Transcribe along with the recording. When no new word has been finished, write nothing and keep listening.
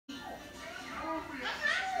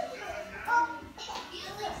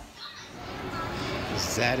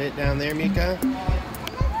Is that it down there, Mika?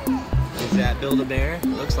 Is that Build-A-Bear?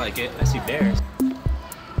 Looks like it. I see bears.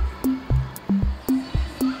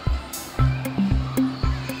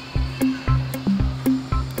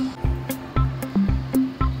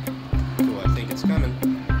 Cool, I think it's coming.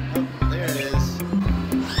 Oh, there it is.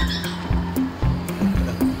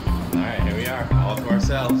 Alright, here we are, all to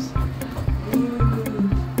ourselves.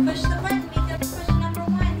 Push the button, Mika. Push number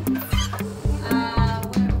 1.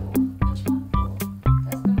 Which one?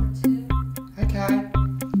 That's number 2. Hi, Kai.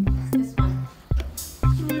 This one.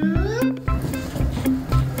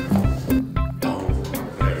 Oh,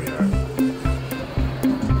 there we are.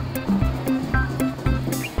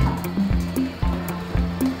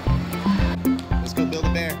 Let's go build a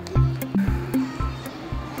bear.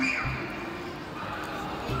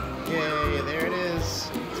 Yay, there it is.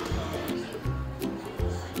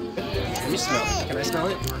 Let me smell it. Can I smell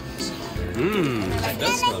it? Mmm, that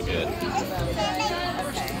does smell good.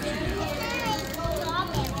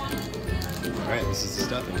 Alright, this is the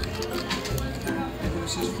stuffing.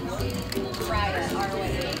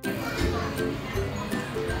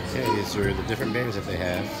 Okay, these are the different bears that they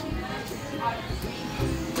have.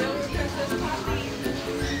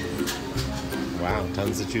 Wow,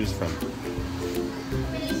 tons to choose from.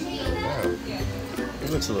 Wow, he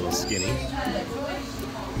looks a little skinny.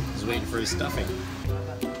 He's waiting for his stuffing.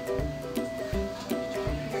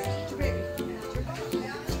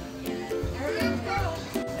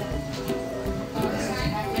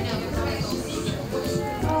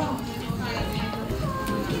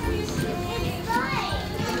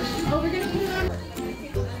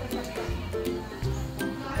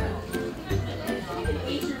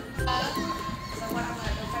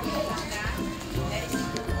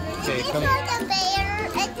 Okay, come.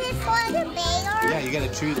 Yeah, you gotta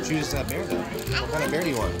choose that bear though. What kind of bear do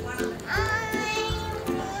you want?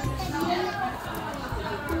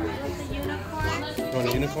 You want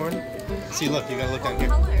a unicorn? See, look, you gotta look down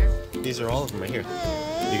here. These are all of them right here.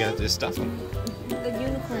 You gotta just stuff them. The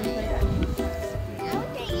unicorn player.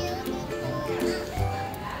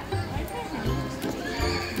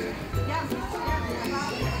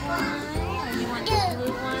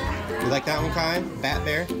 You like that one, Kai? Bat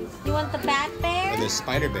bear? You want the bat bear? Or there's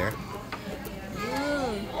spider bear.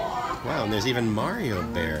 Wow, and there's even Mario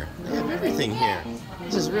bear. They have everything here.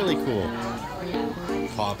 This is really cool.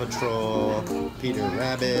 Paw Patrol, Peter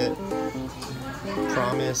Rabbit,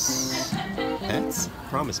 Promise Pets?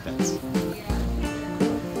 Promise Pets.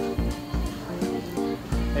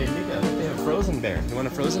 Hey, Mika, they have Frozen Bear. You want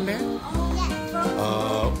a Frozen Bear?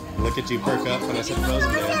 Oh, look at you perk up when I said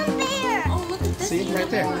Frozen Bear. Oh, look at this. See, right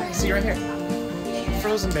there. See, right here.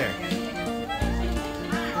 Frozen Bear.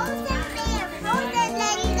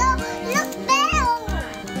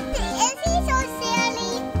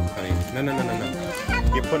 No.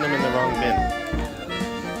 You're putting them in the wrong bin.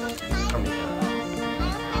 Come here.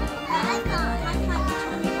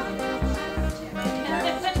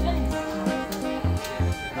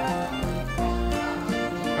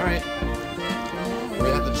 Alright. We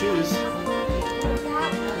have to choose.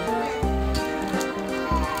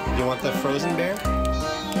 You want the Frozen Bear?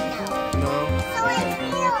 No? Okay.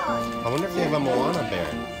 I wonder if they have a Moana bear.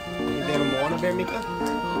 Do they have a Moana bear, Mika?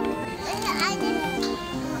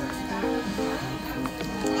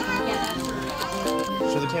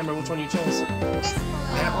 Show the camera which one you chose.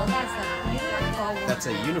 That one? That's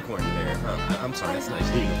a unicorn bear. Huh? I'm sorry, that's not a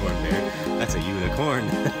unicorn bear. That's a unicorn.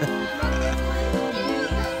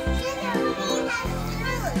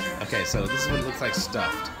 Okay, so this is what it looks like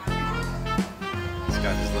stuffed. He's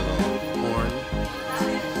got his little horn,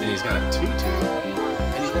 and he's got a tutu,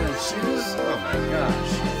 and he's wearing shoes. Oh my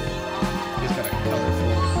gosh. He's got a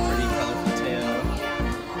pretty colorful tail.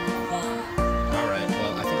 Alright,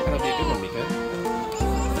 well, I think that'll be a good one, Mika.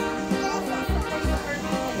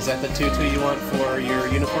 Is that the tutu you want for your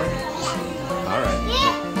unicorn? Alright.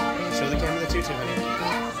 Yeah. Show the camera the tutu, honey.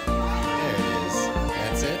 There it is.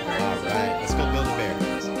 That's it? Alright, let's go build a bear.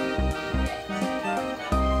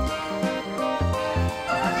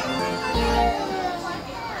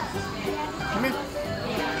 Come here.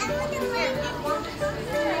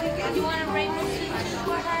 You want a rainbow tutu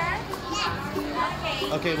for her?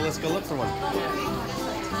 Okay, well, let's go look for one.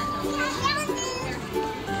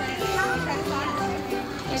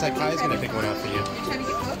 Looks like Kai's gonna pick one out for you.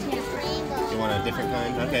 You want a different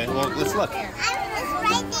kind? Okay, well, let's look. It's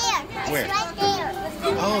right there. Where? It's right there.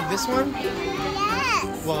 Oh, this one?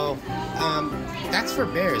 Yes. Well, that's for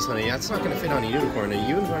bears, honey. That's not gonna fit on a unicorn. A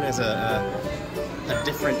unicorn has a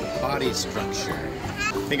different body structure.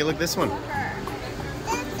 Take a look at this one.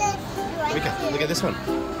 That's Mika, look at this one.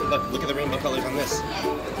 Look at the rainbow colors on this.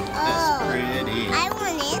 That's pretty. I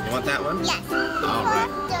want it. You want that one? Yes. All right.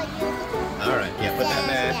 All right. Yeah, put that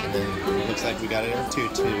back. And then it looks like we got it in a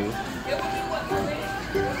tutu.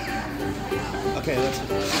 Okay, let's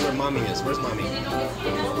see where mommy is. Where's mommy?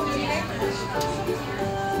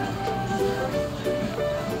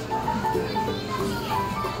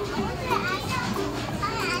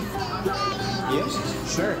 Yeah,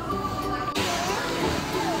 sure.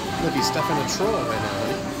 Look, he's stuffing a troll right now,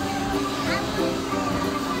 honey.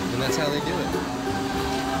 And that's how they do it.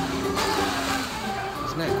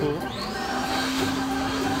 Isn't that cool?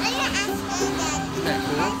 Isn't that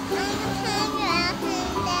cool?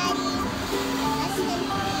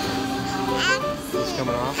 It's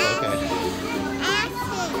coming off? Okay.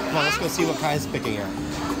 Come on, let's go see what Kai's picking at. I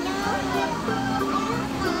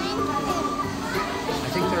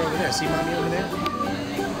think they're over there. See mommy over there?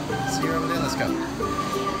 See her over there? Let's go.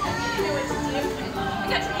 I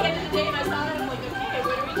got to the end of the day and I saw that. I'm like, okay,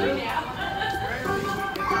 what do we do now?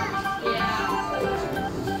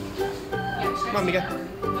 Come on, Mika.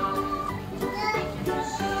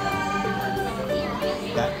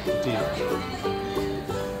 That to you.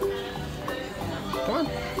 Come on.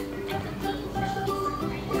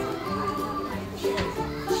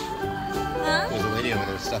 Huh? There's a lady over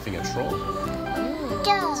there stuffing a troll.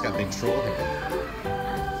 It's got big troll hair.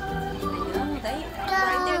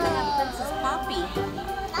 Right there, they have Princess Poppy.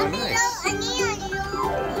 Oh, nice.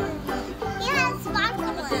 He has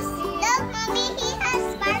sparkle one. Look, Mommy, he has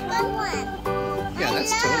sparkle one. Yeah,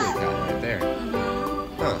 that's totally Kai right there.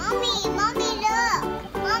 Huh. Mommy, look.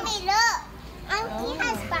 Mommy, look. He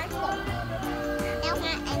has sparkle.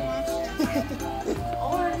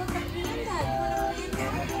 Or look at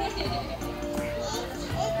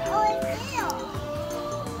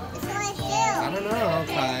I don't know,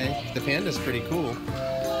 Kai. The panda's pretty cool.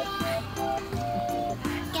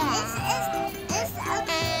 It's a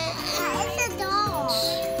doll. It's a doll.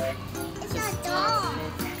 It's a doll.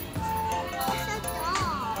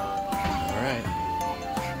 All right.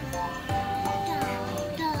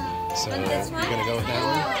 So Want this one? you're gonna go with that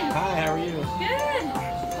one? Hi, how are you? Good.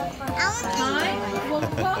 Hi. Well,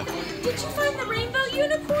 welcome. Did you find the rainbow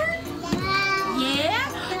unicorn?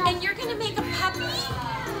 Yeah? And you're gonna make a puppy?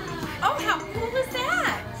 Oh, how cool is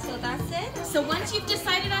that? So that's it? So once you've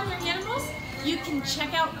decided on your animals, you can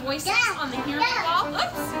check out voices on the here wall.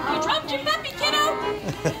 Oops, you dropped your puppy, kiddo.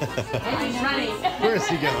 He's running. Where is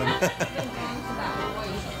he going?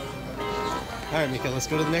 All right, Mika, let's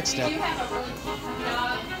go to the next step. Did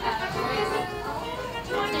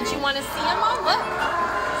you want to see them all? Look.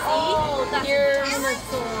 See? Oh, that's your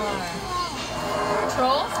dinosaur.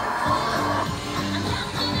 Trolls?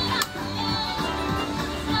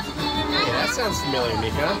 Hey, that sounds familiar,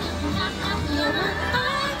 Mika.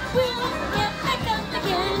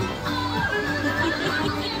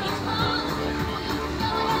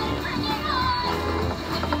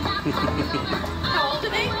 How old are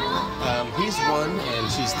they? He's 1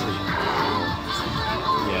 and she's 3.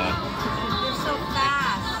 Yeah. They're so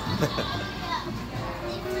fast.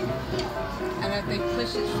 And if they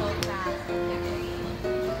push it so fast.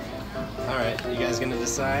 All right, you guys gonna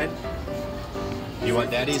decide? You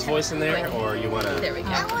want Daddy's voice in there, or you want There we go.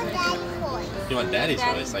 I want Daddy's voice. You want Daddy's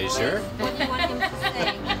voice? Are you sure? What do you want him to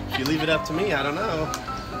say? If you leave it up to me, I don't know.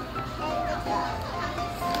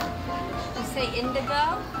 You say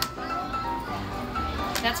indigo?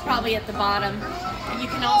 That's probably at the bottom. You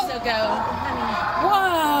can also go,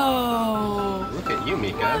 whoa! Look at you,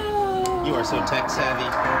 Mika. You are so tech savvy.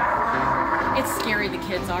 It's scary, the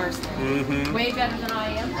kids are. Mm-hmm. Way better than I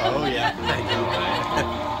am. Oh yeah, I know.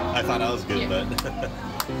 I thought I was good, but.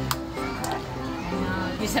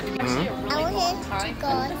 You just have to be really I want him to go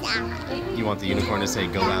out. You want the unicorn to say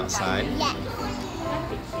 "Go outside"? Yes.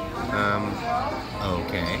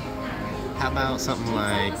 Okay. How about something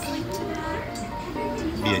like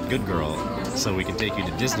 "Be a good girl," so we can take you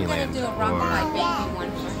to Disneyland, do a rock by baby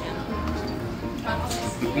one for him.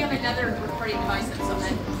 We have another recording device that's on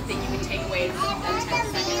that you can take away in 10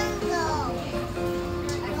 seconds.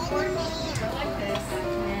 Like this.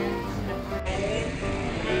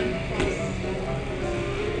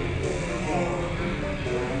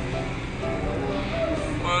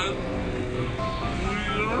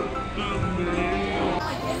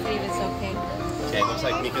 Believe it's okay. Okay, it looks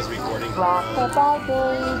like Mika's recording. Rock-a-bye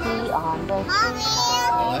baby on the Mommy.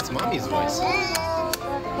 Oh, that's Mommy's voice.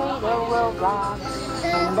 cradle will rock,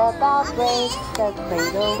 and the bow breaks, the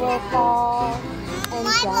cradle will fall, and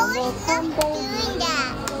My down voice will is come baby. doing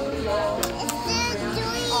that. It's still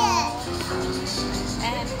doing it.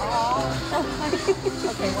 And all.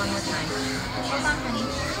 Okay, one more time. Hold on, honey.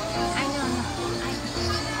 I know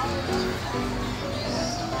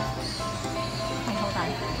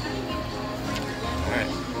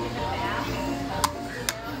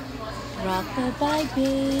Rock-a-bye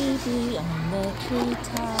baby on the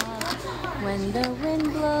treetop. When the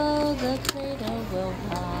wind blows, the cradle will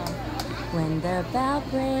rock. When the bough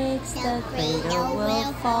breaks, the cradle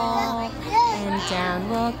will fall. And down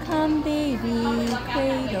will come baby,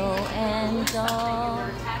 cradle and doll.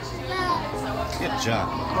 Good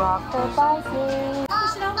job. Rock-a-bye baby.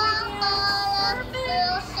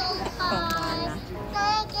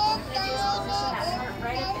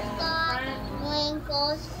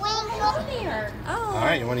 All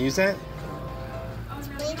right, you want to use that?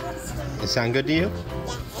 It sound good to you?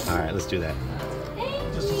 All right, let's do that.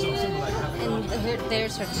 And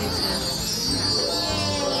there's her tutu.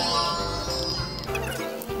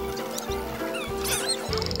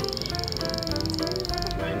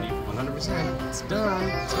 100%. It's done.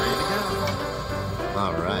 It's ready to go.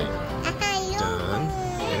 All right. Done.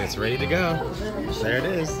 And it's ready to go. There it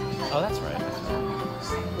is. Oh, that's right.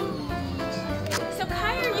 So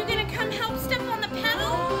Kai, are you gonna come help step on the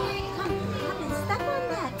pedal? Come and step on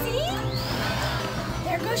that. See?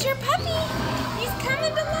 There goes your puppy. He's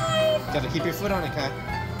coming to life. Got to keep your foot on it, Kai.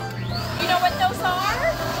 You know what those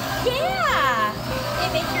are? Yeah. They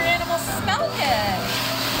make your animals smell good.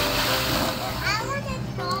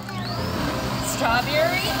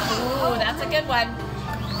 Strawberry? Ooh, that's a good one.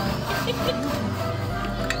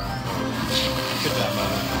 Good job,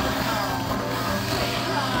 Mama.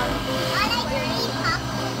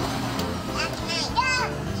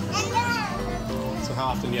 So how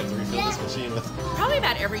often do you have to refill this machine with? Probably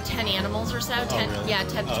about every 10 animals or so. 10, really? Yeah,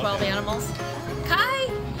 10 to 12 okay. animals. Kai,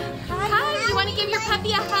 you want to give your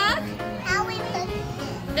puppy a hug? How we put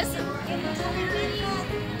This is. And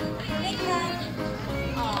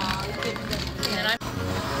then I'm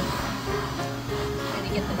gonna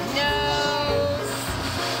get the nose.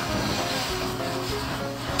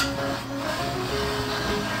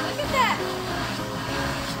 Look at that.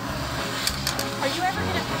 Are you ever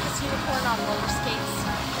gonna put this unicorn on roller skates?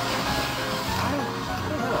 I don't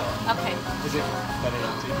know. Okay. Is it better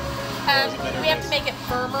not to? We have to make it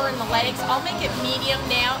firmer in the legs. I'll make it medium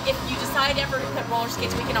now. If you decide ever to put roller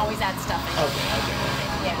skates, we can always add stuff in. Okay.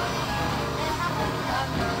 Yeah.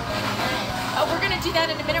 Oh, we're going to do that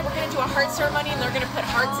in a minute. We're going to do a heart ceremony, and they're going to put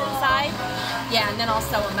hearts inside. Yeah, and then I'll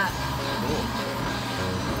sew them up. Cool.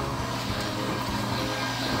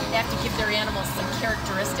 They have to give their animals some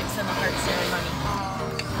characteristics in the heart ceremony.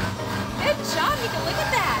 Good job, Mika. Look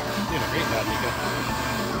at that. You're doing a great job, Mika.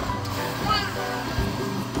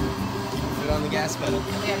 Put it on the gas pedal.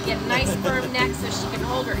 We got to get a nice firm neck so she can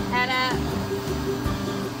hold her head up.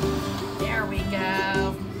 There we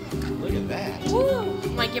go. Look at that. Woo!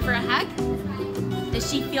 Want to give her a hug? Does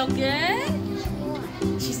she feel good?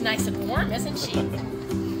 She's nice and warm, isn't she?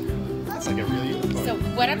 That's like a real unicorn. So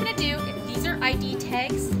what I'm going to do, these are ID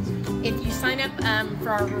tags. If you sign up for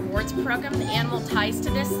our rewards program, the animal ties to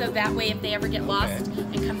this, so that way if they ever get lost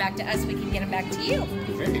and come back to us, we can get them back to you.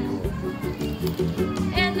 Very cool.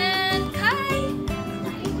 And then Kai.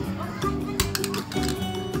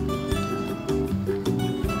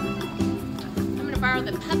 I'm going to borrow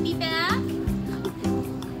the puppy back.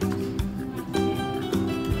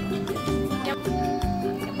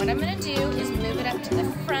 And what I'm going to do is move it up to the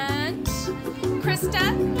front. Krista.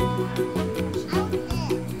 Help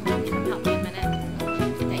me a minute.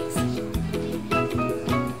 Thanks.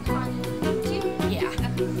 Yeah.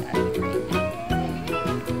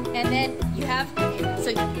 And then you have, so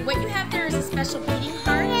what you have there is a special beating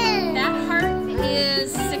heart. That heart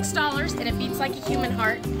is $6 and it beats like a human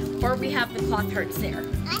heart. Or we have the cloth hearts there.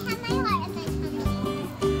 I have my heart in my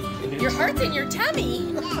tummy. Your heart's in your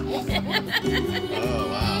tummy. Oh,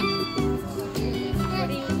 wow. What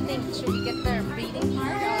do you think? Should we get the beating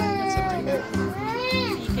heart?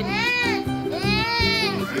 You can,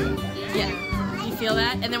 yeah. You feel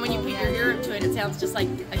that? And then when you put your ear up to it, it sounds just like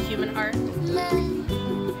a human heart. There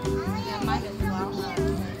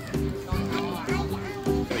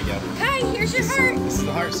we go. Kai, here's your heart. This is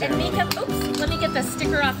the heart And ceremony. Mika, oops, let me get the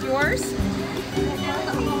sticker off yours.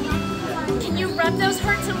 Can you rub those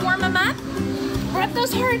hearts and warm them up? Rub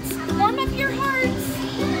those hearts. Warm up your hearts.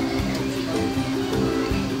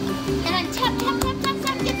 And then tap, tap, tap, tap,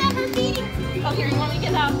 tap. Get that heart beating. Oh, here, you want me to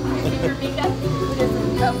get out? Here, Mika.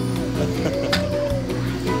 Go.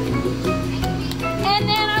 And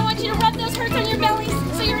then I want you to rub those hearts on your bellies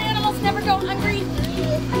so your animals never go hungry.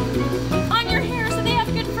 On your hair so they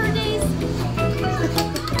have good fur days.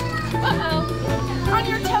 Uh-oh. On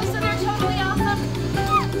your toes so they're totally awesome.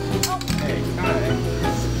 Oh. Hey, Kai.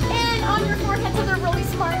 And on your forehead so they're really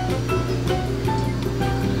smart.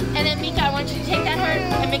 And then Mika, I want you to take that heart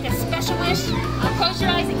and make a special wish. Close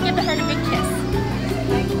your eyes and give the heart a big kiss.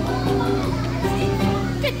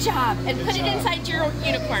 Good job. And put it inside your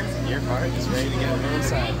unicorn. Your heart is ready to get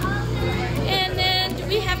inside. And then, do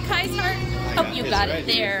we have Kai's heart? Oh, you got it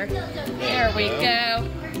there. There we go.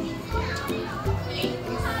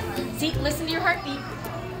 See, listen to your heartbeat.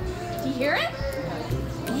 Do you hear it?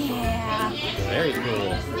 Yeah. Very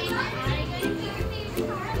cool.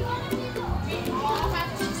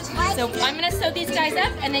 So I'm going to sew these guys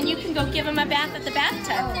up, and then you can go give them a bath at the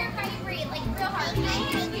bathtub.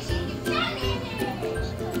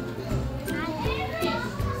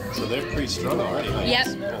 So they're pretty strong already. Yep.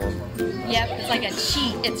 Yep, it's like a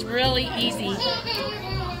cheat. It's really easy.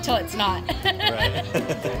 Till it's not. Right.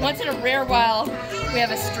 Once in a rare while, we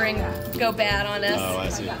have a string go bad on us. Oh, I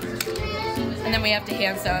see. And then we have to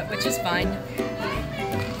hand sew it, which is fine.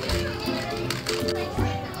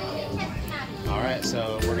 Alright,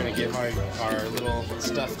 so we're going to give our little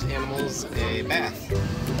stuffed animals a bath.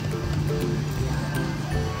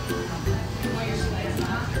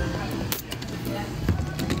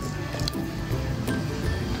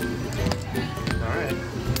 Alright.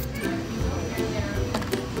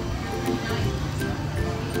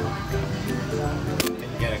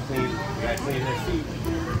 You gotta clean their feet.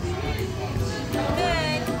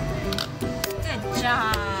 Good. Good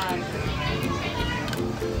job.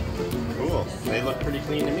 Cool. They look pretty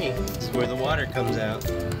clean to me. This is where the water comes out.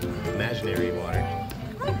 Imaginary water.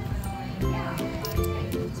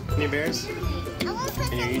 And your bears?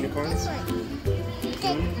 And your unicorns?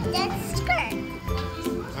 That's skirt.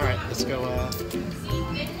 Alright, let's go.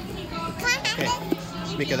 Okay.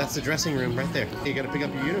 Mika, that's the dressing room right there. You gotta pick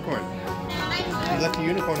up your unicorn. You left your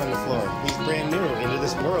unicorn on the floor. He's brand new into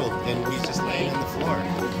this world, and he's just laying on the floor,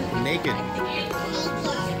 naked.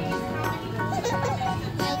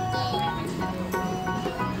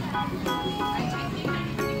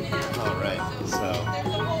 Alright, so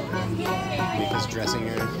Mika's dressing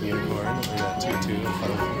her unicorn in a tutu, a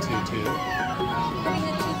colorful tutu.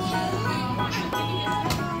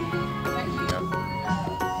 Yep.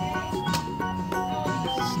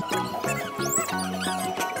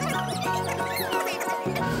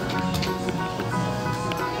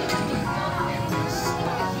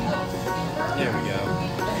 There we go.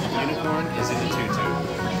 Unicorn is in a tutu.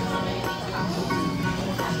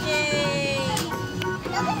 Yay.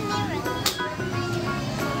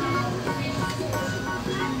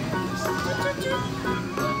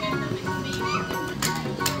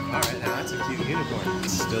 Alright, now that's a cute unicorn.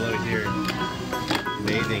 It's still out here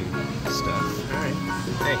bathing stuff. Alright.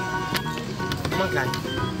 Hey. Come on, Kai.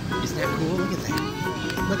 Isn't that cool? Look at that.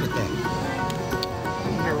 Look at that.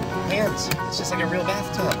 Your hands. It's just like a real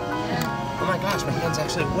bathtub. Oh my gosh, my hand's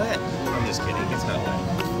actually wet. I'm just kidding. It's not wet.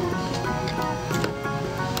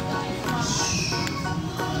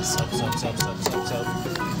 Soap, soap, soap, soap, soap, soap.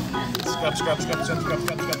 Scrub, scrub, scrub, scrub, scrub,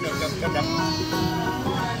 scrub, scrub, scrub, scrub, scrub.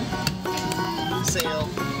 Sail.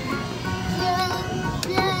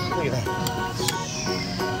 Look at that.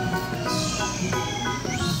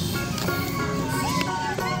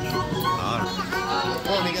 Alright.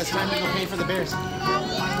 Oh, Mika, it's time to go pay for the bears. We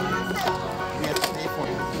have to pay for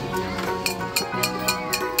it.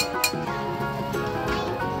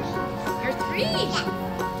 You're 3.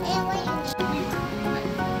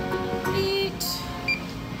 Feet.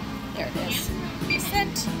 There it is.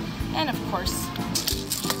 Set. And of course,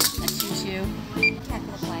 a tutu.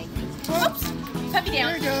 Oops. Puppy down.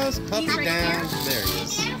 There he goes. Puppy He's right down. here. There he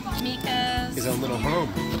is. Mika's. His own little home.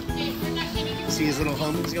 See his little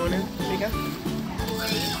home he's going in, Mika?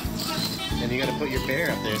 And you gotta put your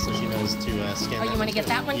bear up there so she knows to scan. Oh, you want to get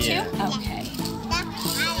that one Yeah. too? Okay.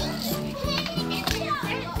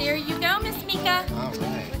 There you go, Miss Mika. All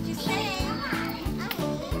right. What'd you say?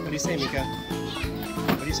 What do you say, Mika?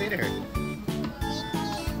 What do you say to her?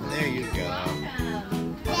 There you go.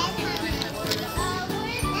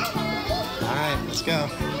 All right, let's go.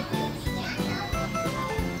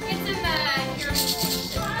 It's in the.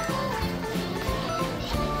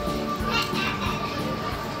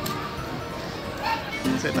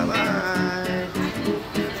 Say bye-bye.